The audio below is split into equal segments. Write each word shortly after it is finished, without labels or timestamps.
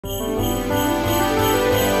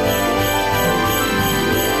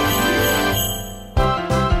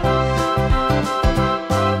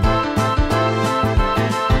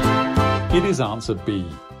is answer B.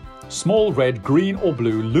 Small red, green or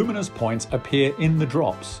blue luminous points appear in the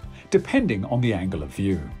drops, depending on the angle of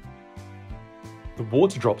view. The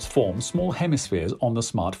water drops form small hemispheres on the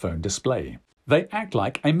smartphone display. They act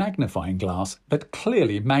like a magnifying glass that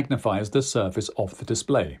clearly magnifies the surface of the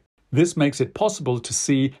display. This makes it possible to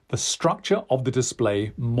see the structure of the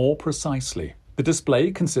display more precisely. The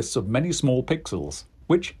display consists of many small pixels,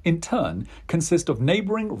 which in turn consist of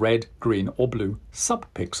neighboring red, green or blue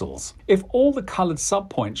subpixels. If all the colored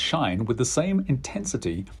subpoints shine with the same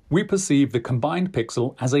intensity, we perceive the combined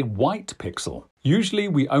pixel as a white pixel. Usually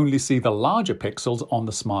we only see the larger pixels on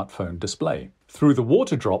the smartphone display. Through the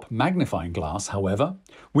water drop magnifying glass, however,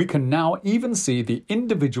 we can now even see the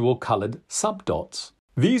individual colored subdots.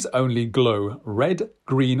 These only glow red,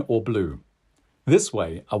 green or blue. This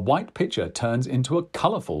way, a white picture turns into a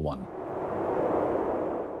colorful one.